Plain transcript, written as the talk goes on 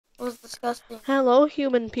It was disgusting. Hello,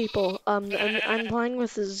 human people. I'm playing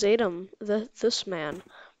with Zaydam, this man.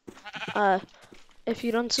 If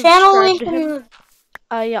you don't Channel subscribe link to in him,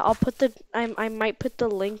 the... yeah, I'll put I might put the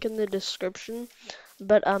link in the description.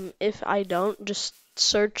 But if I don't, just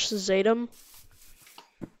search Zaydam.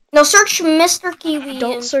 No, search Mr. Kiwi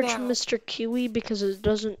Don't in search channel. Mr. Kiwi because it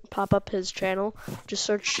doesn't pop up his channel. Just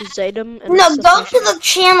search Zaydam and No, it's the go first to one. the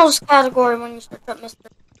channels category when you search up Mr.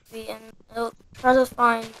 Kiwi and it'll try to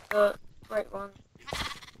find the right one.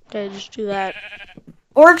 Okay, just do that.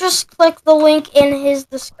 Or just click the link in his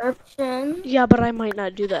description. Yeah, but I might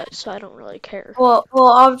not do that, so I don't really care. Well,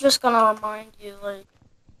 I'm just gonna remind you, like,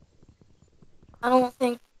 I don't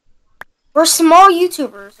think... We're small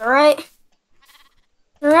YouTubers, alright?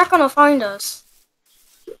 You're not gonna find us.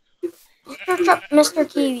 Just search up Mr.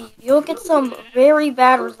 Kiwi. You'll get some very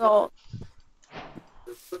bad results.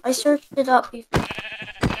 I searched it up before.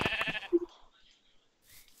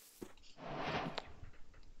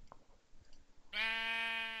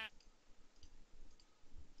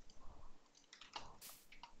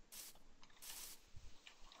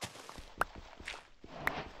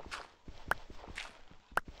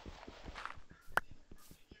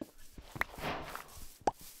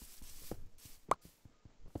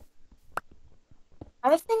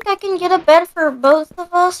 I think I can get a bed for both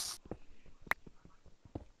of us.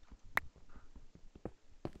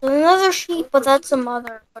 There's another sheep, but that's a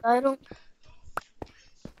mother. But I don't...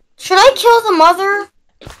 Should I kill the mother?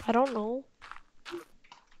 I don't know.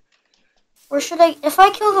 Or should I... If I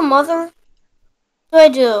kill the mother, what do I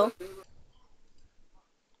do?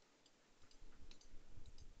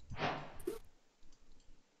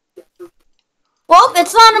 Well,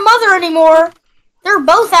 it's not a mother anymore. They're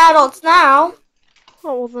both adults now.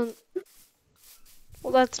 Oh, well then.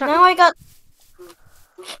 Well, that's not. Now I got...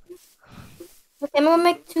 Okay, I'm gonna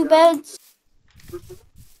make 2 beds.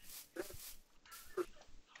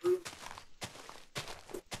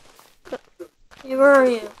 Hey, where are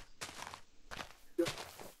you? Do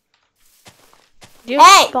you have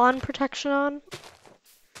Hey! spawn protection on?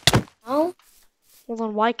 No? Well,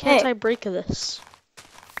 then why can't Hey. I break this?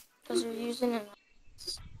 Because you're using it.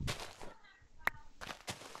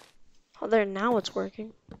 Oh, there, now it's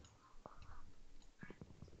working.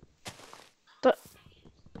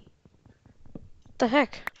 The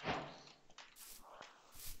heck?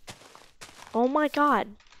 Oh my god.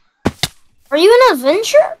 Are you in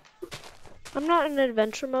adventure? I'm not in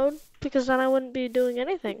adventure mode because then I wouldn't be doing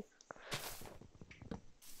anything.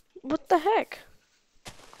 What the heck?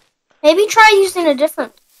 Maybe try using a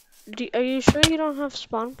different... Are you sure you don't have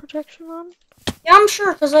spawn protection on? Yeah, I'm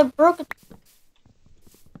sure, because I broke a...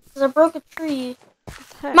 tree. What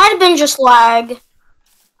the heck? Might have been just lag.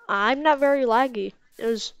 I'm not very laggy.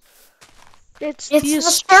 It's It's these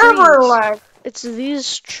the server trees. lag. It's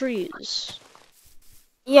these trees.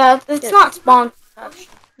 Yeah, it's not spawn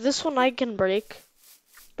protection. This one I can break,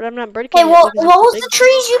 but I'm not breaking Hey, it what because was it's the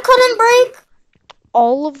trees you couldn't break?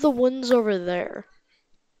 all of the ones over there.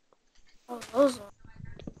 Oh, those are...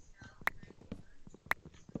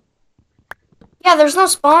 Yeah, there's no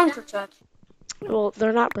spawn protection. Well,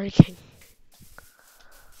 they're not breaking.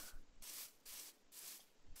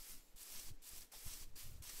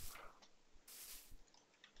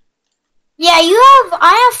 Yeah,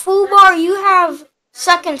 I have full bar, you have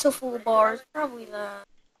second to full bar. It's probably that.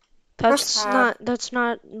 That's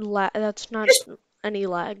not any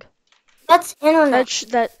lag. That's internet.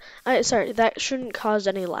 Sorry, that shouldn't cause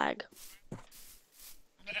any lag.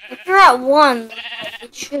 If you're at 1,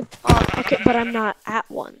 it should pop. Okay, but I'm not at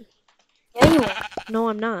 1. Yeah, you are. No,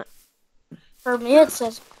 I'm not. For me, it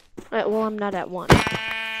says... Alright, well, I'm not at 1.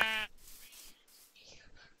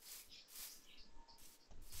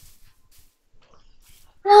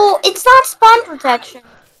 Well, it's not spawn protection.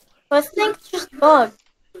 So I think it's just bug.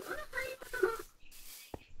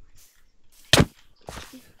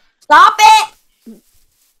 Stop it!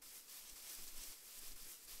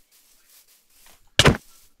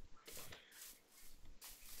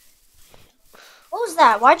 What was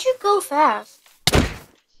that? Why'd you go fast?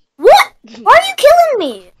 What? Why are you killing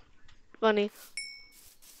me? Funny.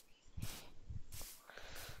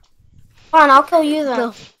 Fine, I'll kill you then.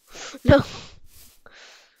 No. No.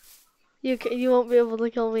 You won't be able to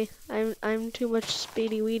kill me. I'm too much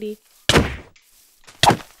speedy weedy.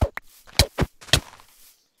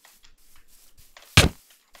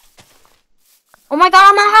 Oh my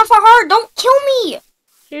god, I'm at half a heart. Don't kill me.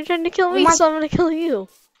 You're trying to kill me, so I'm gonna kill you.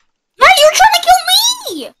 Yeah, you're trying to kill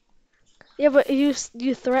me. Yeah, but you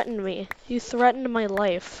threatened me. You threatened my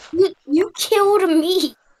life. You killed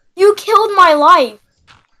me. You killed my life.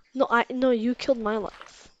 No, you killed my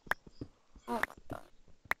life. Oh my god.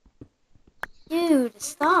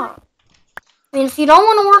 Stop. I mean, if you don't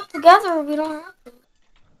want to work together, we don't have to.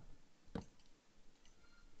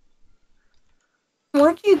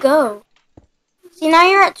 Where'd you go? See, now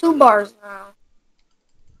you're at 2 bars now.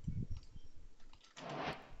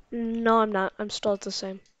 No, I'm not. I'm still at the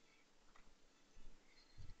same.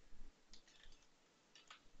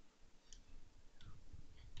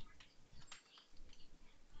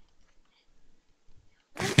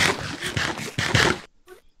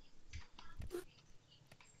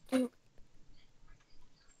 Dude.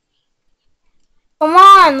 Come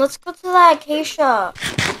on, let's go to that acacia.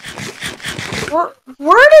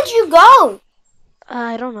 Where did you go?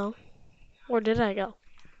 I don't know. Where did I go?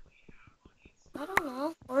 I don't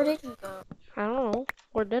know. Where did you go? I don't know.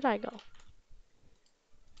 Where did I go?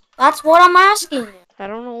 That's what I'm asking you. I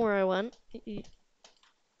don't know where I went.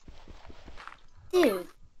 Dude.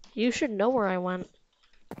 You should know where I went.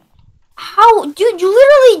 How? Dude, you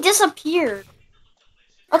literally disappeared.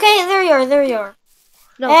 Okay, there you are, there you are.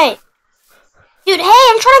 No. Hey. Dude, hey,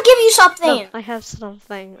 I'm trying to give you something. No, I have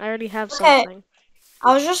something. I already have Okay. something.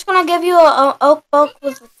 I was just gonna give you a oak book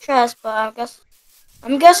with a chest, but I guess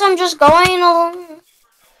I'm just going along.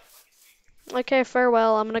 Okay,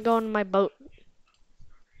 farewell. I'm gonna go in my boat.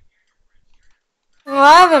 Well,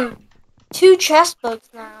 I have 2 chest boats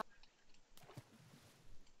now.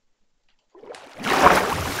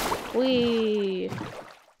 Whee!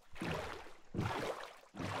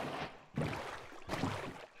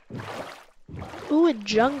 Ooh, a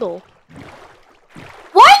jungle.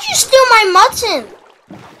 Why'd you steal my mutton?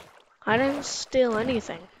 I didn't steal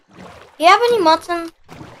anything. Do you have any mutton?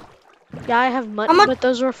 Yeah, I have mutton, but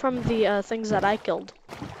those were from the things that I killed.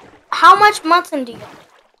 How much mutton do you have?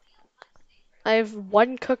 I have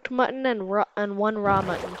 1 cooked mutton and 1 raw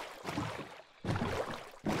mutton.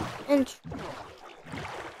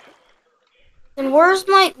 Then where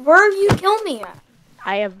have you killed me at?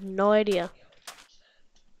 I have no idea.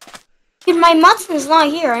 Dude, my mutton's not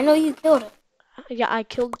here. I know you killed it. Yeah, I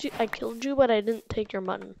killed you, but I didn't take your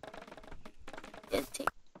mutton.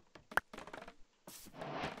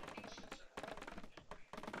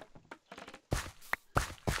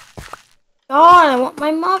 God, I want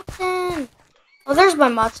my mutton. Oh, there's my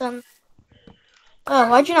mutton. Oh,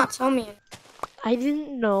 why'd you not tell me? I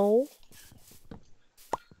didn't know.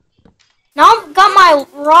 Now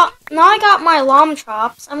I got my lamb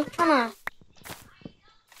chops. I'm trying to.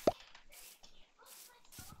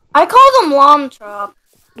 I call them lamb chops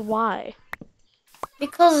Why?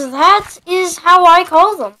 because that is how I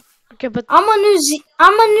call them. Okay, but I'm a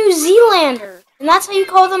New Zealander, and that's how you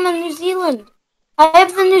call them in New Zealand. I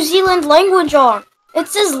have the New Zealand language on. It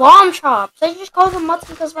says lamb chops. I just call them mutton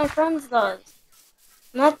because my friends does,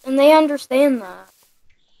 and they understand that.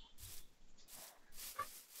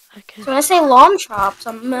 okay. So when I say lamb chops,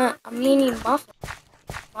 I'm meaning muffin.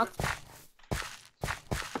 Mutton.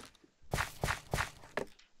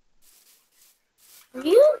 Are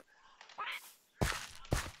you?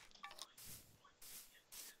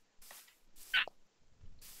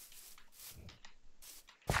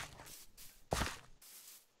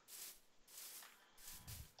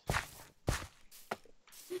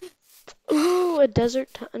 Ooh, a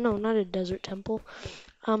no, not a desert temple.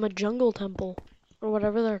 A jungle temple, or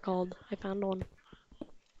whatever they're called. I found one.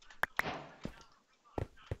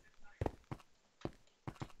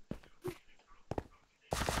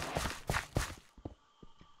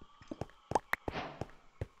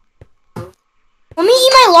 Let me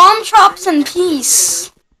eat my lamb chops in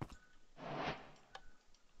peace.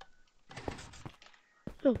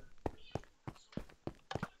 Oh.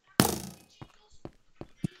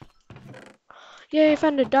 Yay, I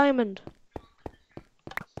found a diamond.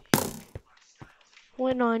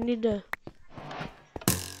 Wait, no, I need to.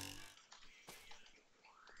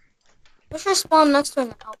 What should I spawn next to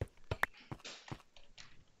an apple?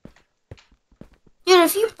 Dude,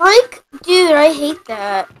 if you break... Dude, I hate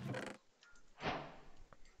that.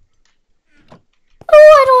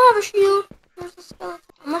 Oh, I don't have a shield. There's a skeleton.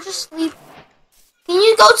 I'm gonna just sleep. Can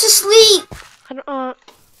you go to sleep? I don't,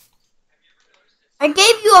 I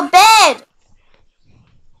gave you a bed.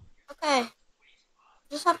 Okay.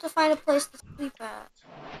 Just have to find a place to sleep at.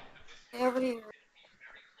 Okay, over here.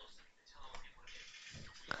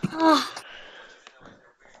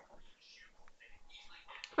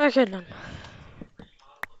 okay, done.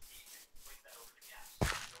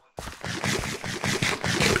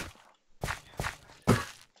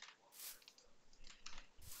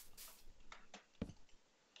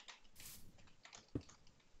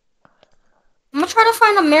 I'm gonna try to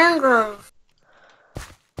find a mangrove.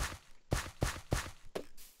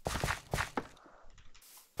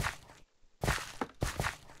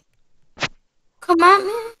 come at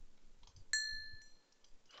me?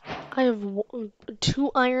 I have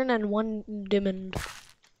 2 iron and 1 diamond.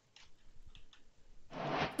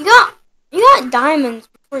 You got diamonds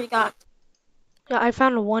before you got. Yeah, I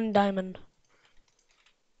found 1 diamond.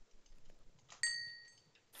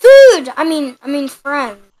 Food! I mean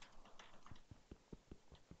friends.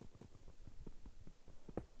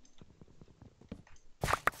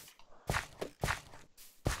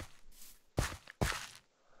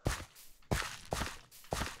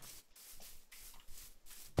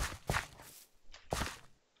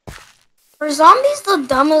 Are zombies the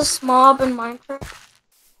dumbest mob in Minecraft?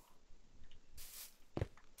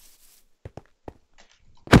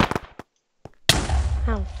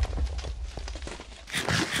 How?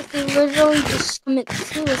 If they literally just commit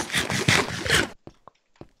suicide.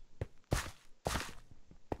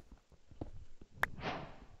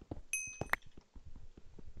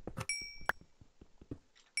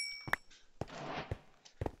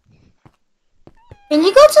 Can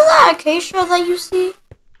you go to that acacia that you see?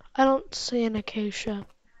 I don't see an acacia.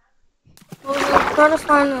 Well, then try to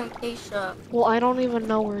find an acacia. Well, I don't even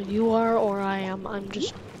know where you are or I am. I'm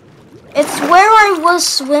just... It's where I was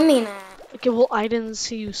swimming at. Okay, well, I didn't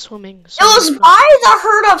see you swimming. It So was by the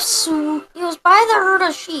herd of It was by the herd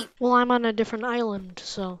of sheep. well, I'm on a different island,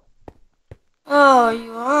 so... Oh,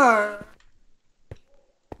 you are.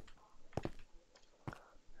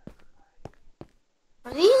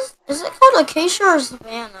 Are these? Is it called acacia or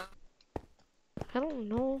savannah? I don't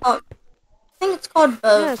know. Oh, I think it's called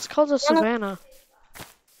both. Yeah, it's called a savannah.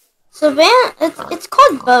 Savannah. It's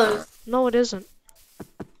called both. No, it isn't.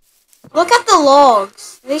 Look at the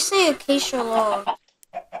logs. They say acacia log.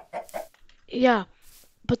 Yeah,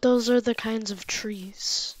 but those are the kinds of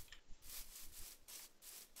trees.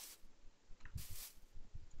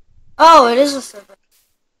 Oh, it is a savannah.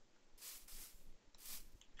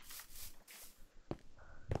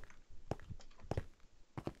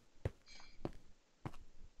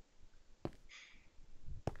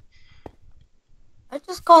 I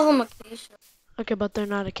just call them acacia. Okay, but they're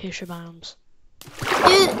not acacia biomes.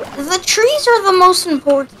 The trees are the most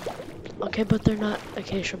important. Okay, but they're not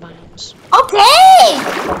acacia biomes. Okay!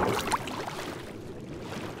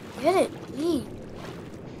 Get it, please.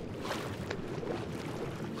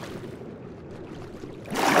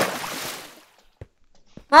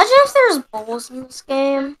 Imagine if there's bowls in this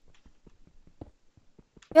game.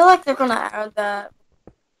 I feel like they're gonna add that.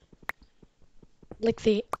 Like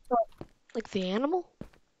the animal?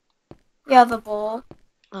 Yeah, the bowl.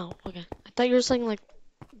 Oh, okay. I thought you were saying like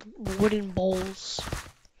wooden bowls.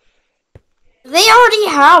 They already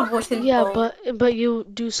have wooden Yeah, bowls. but you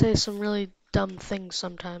do say some really dumb things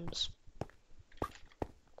sometimes.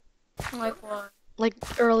 Like what? Like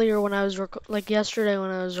earlier when I was like yesterday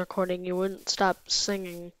when I was recording, you wouldn't stop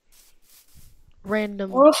singing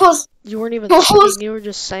random. What was You weren't even what singing. was You were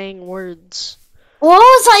just saying words. what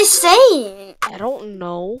was I saying? I don't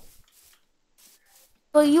know.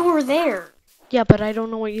 But you were there. Yeah, but I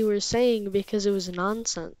don't know what you were saying because it was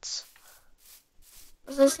nonsense.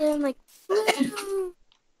 Was I saying like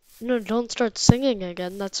No, don't start singing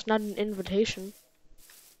again. That's not an invitation.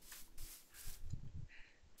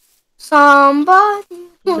 somebody?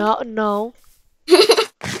 No, no.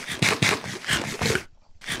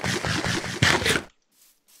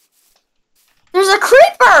 There's a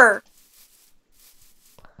creeper.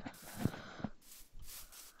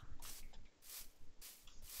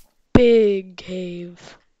 Big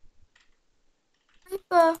cave.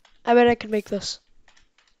 Creeper. I bet I could make this.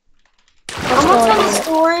 I'm gonna tell a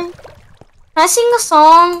story. Can I sing a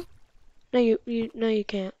song? No, you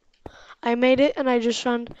can't. I made it and I just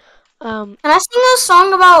found, Can I sing a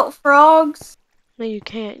song about frogs? no, you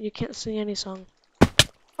can't. You can't sing any song.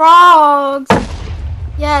 Frogs.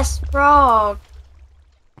 Yes, frog.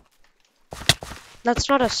 That's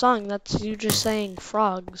not a song. That's you just saying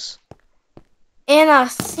frogs. In a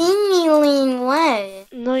singing way.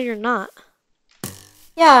 No, you're not.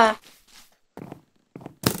 Yeah.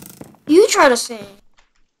 You try to sing.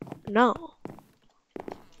 No.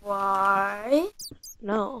 Why?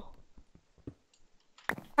 No.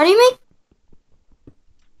 How do you make?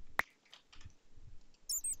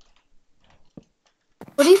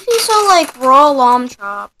 What if you saw like raw lamb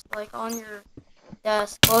chops like on your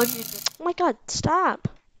desk? What would you do? Oh my god, stop.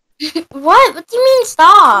 What? What do you mean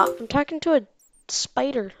stop? I'm talking to a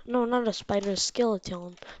spider. No, not a spider, a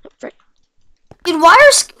skeleton. Dude, why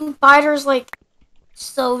are spiders like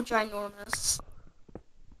so ginormous?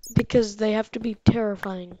 Because they have to be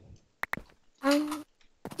terrifying.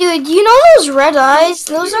 Dude, you know those red eyes?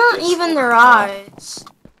 Those aren't even their eyes.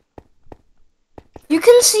 You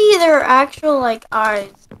can see their actual like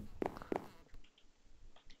eyes.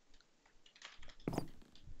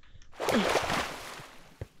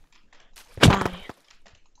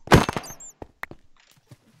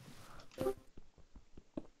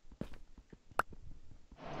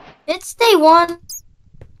 It's day one.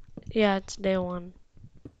 Yeah, it's day one.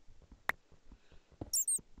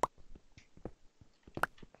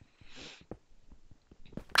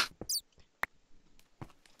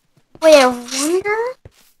 Wait, I wonder.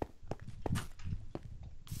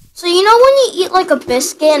 So you know when you eat like a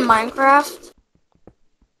biscuit in Minecraft?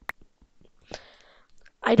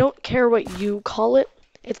 I don't care what you call it.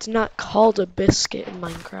 It's not called a biscuit in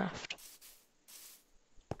Minecraft.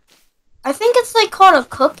 I think it's like called a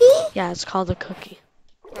cookie. Yeah, it's called a cookie.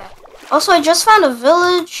 Also, I just found a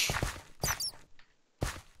village.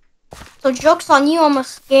 So joke's on you, I'm gonna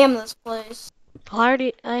scam this place.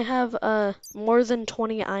 I have more than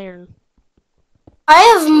 20 iron. I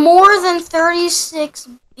have more than 36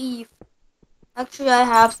 beef. Actually, I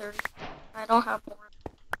have 30. I don't have more.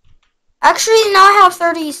 Actually, now I have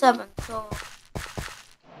 37. So,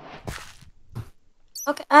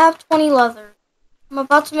 okay, I have 20 leather. I'm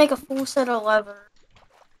about to make a full set of leather.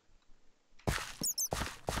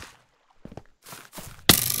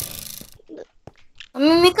 Let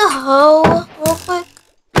me make a hoe real quick.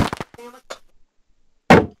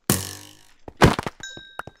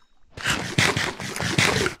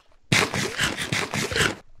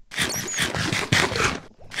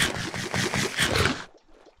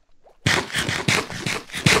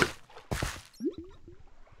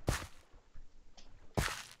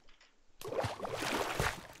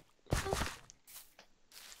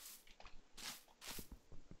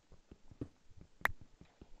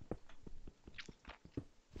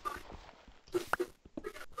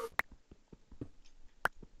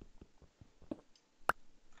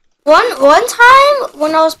 One time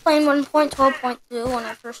when I was playing 1.12.2 when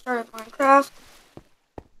I first started Minecraft,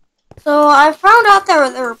 so I found out there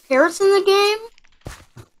were parrots in the game,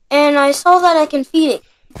 and I saw that I can feed it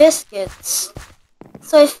biscuits.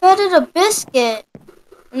 So I fed it a biscuit,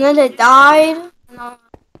 and then it died. And I'm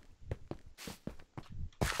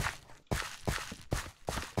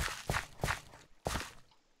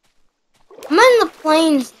in the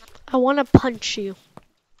plains. I want to punch you.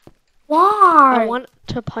 Why? I want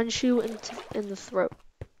to punch you in the throat.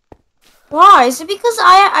 Why? Is it because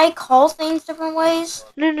I call things different ways?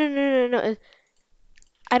 No.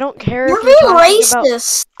 I don't care You're if you're being talking about.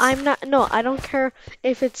 racist. I'm not. No, I don't care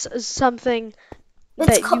if it's something It's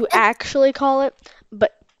that you actually call it,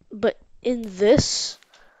 but in this,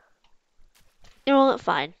 you know what?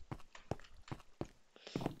 Fine.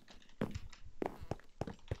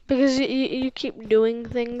 Because you keep doing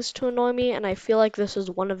things to annoy me, and I feel like this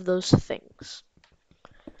is one of those things.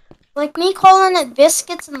 like me calling it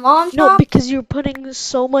biscuits and lawn No, chop. because you're putting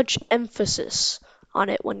so much emphasis on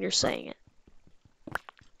it when you're saying it.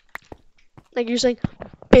 Like you're saying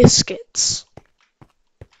biscuits.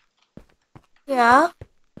 Yeah.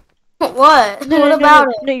 What? No, What no, no, about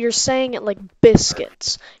no, it? no, you're saying it like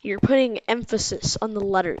biscuits. You're putting emphasis on the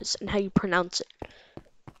letters and how you pronounce it.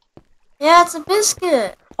 Yeah, it's a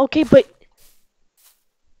biscuit. Okay, but...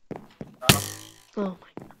 Oh my...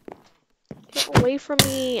 Get away from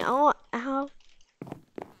me. Oh, ow.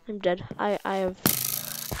 I'm dead. I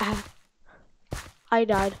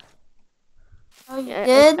died. Oh, you Yeah,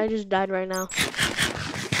 did? I just died right now.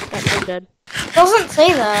 Yeah, I'm dead. It doesn't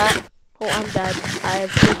say that. Oh, I'm dead. I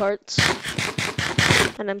have 2 hearts.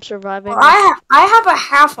 And I'm surviving. Well, I have a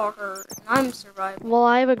half a heart, and I'm surviving. Well,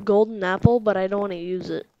 I have a golden apple, but I don't want to use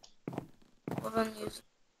it. Well, then use it.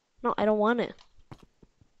 No, I don't want it.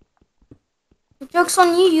 The joke's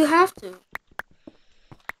on you, you have to.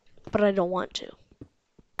 But I don't want to.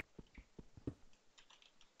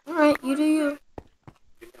 Alright, you do you.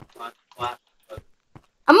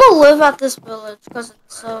 I'm gonna live at this village, because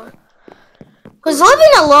it's so... Because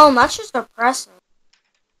living alone, that's just depressing.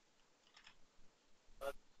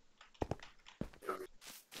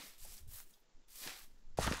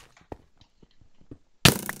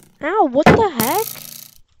 Ow, what the heck?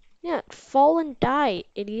 Yeah, fall and die,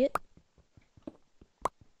 idiot.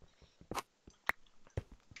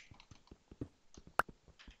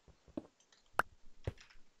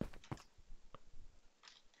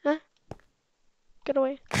 Huh? Get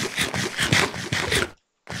away.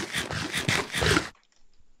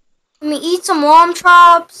 Let me eat some lamb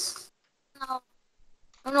chops. No.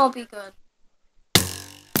 And it'll be good.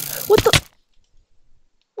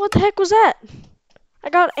 What the heck was that? I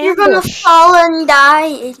got You're gonna ambushed. fall and die,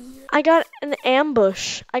 idiot. I got an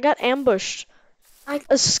ambush. I got ambushed.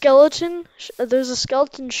 A skeleton, there's a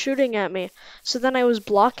skeleton shooting at me. So then I was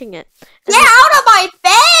blocking it. Get out of my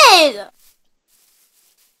bed!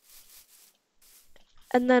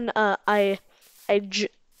 And then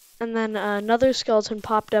And then another skeleton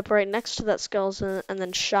popped up right next to that skeleton and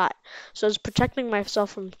then shot. So I was protecting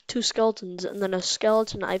myself from two skeletons, and then a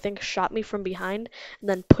skeleton I think shot me from behind and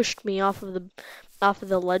then pushed me off of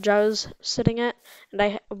the ledge I was sitting at,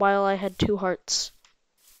 and while I had 2 hearts.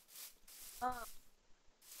 Oh.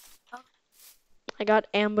 I got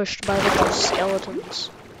ambushed by those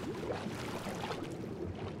skeletons.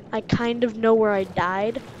 I kind of know where I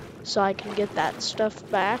died, so I can get that stuff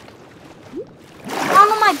back.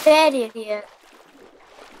 I'm on my bed, idiot.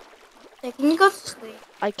 Hey, can you go to sleep?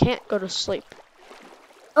 I can't go to sleep.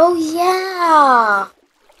 Oh, yeah.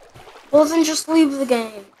 Well, then just leave the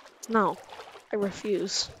game. No, I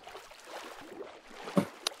refuse.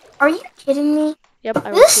 Are you kidding me? Yep,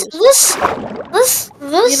 I This.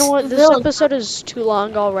 You know what? This episode is too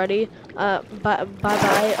long already.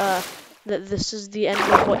 Bye. This is the end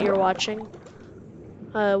of what you're watching.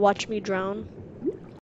 Watch me drown.